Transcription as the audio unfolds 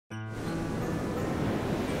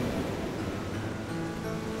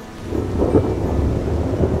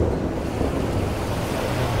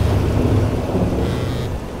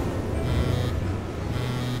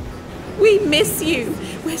miss you.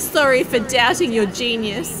 We're sorry for doubting your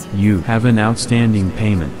genius. You have an outstanding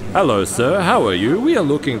payment. Hello, sir. How are you? We are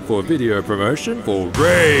looking for video promotion for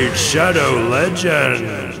Raid Shadow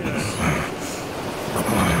Legends.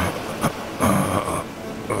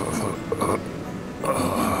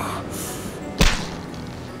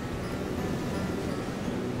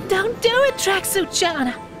 Don't do it, Tracksuit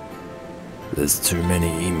John. There's too many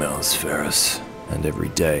emails, Ferris. And every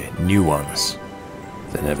day, new ones.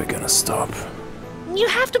 They're never gonna stop. You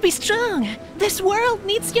have to be strong. This world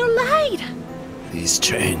needs your light. These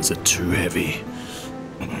chains are too heavy.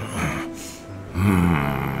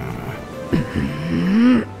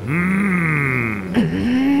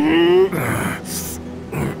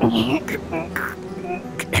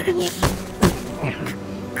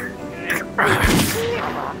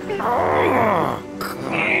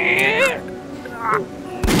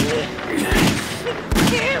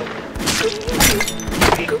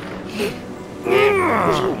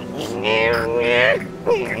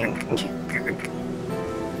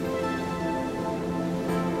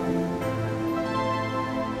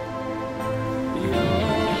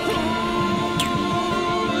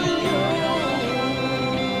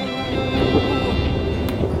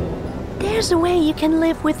 There's a way you can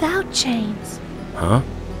live without chains. Huh?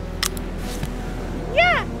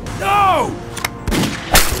 Yeah! No!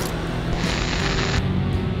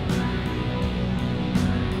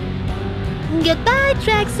 Goodbye,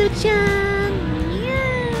 Tracksuit John. Yeah.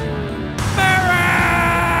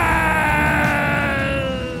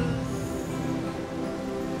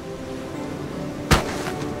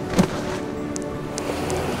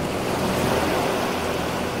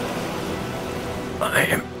 I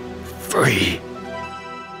am free.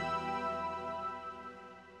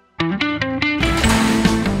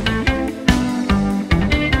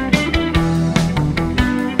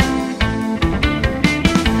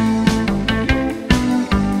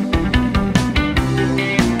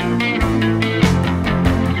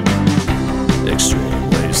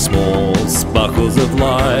 Extremely small sparkles of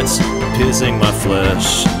light piercing my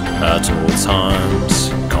flesh at all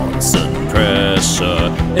times. Constant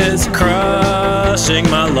pressure is crushing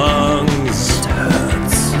my lungs. It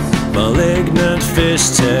hurts. Malignant fish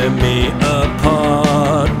tear me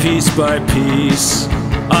apart piece by piece.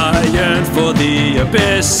 I yearn for the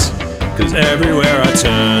abyss, 'cause everywhere I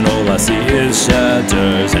turn all I see is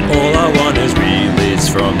shadows, and all I want is release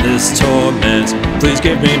from this torment. Please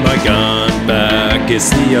give me my gun back, it's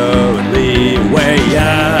the only way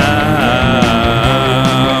out.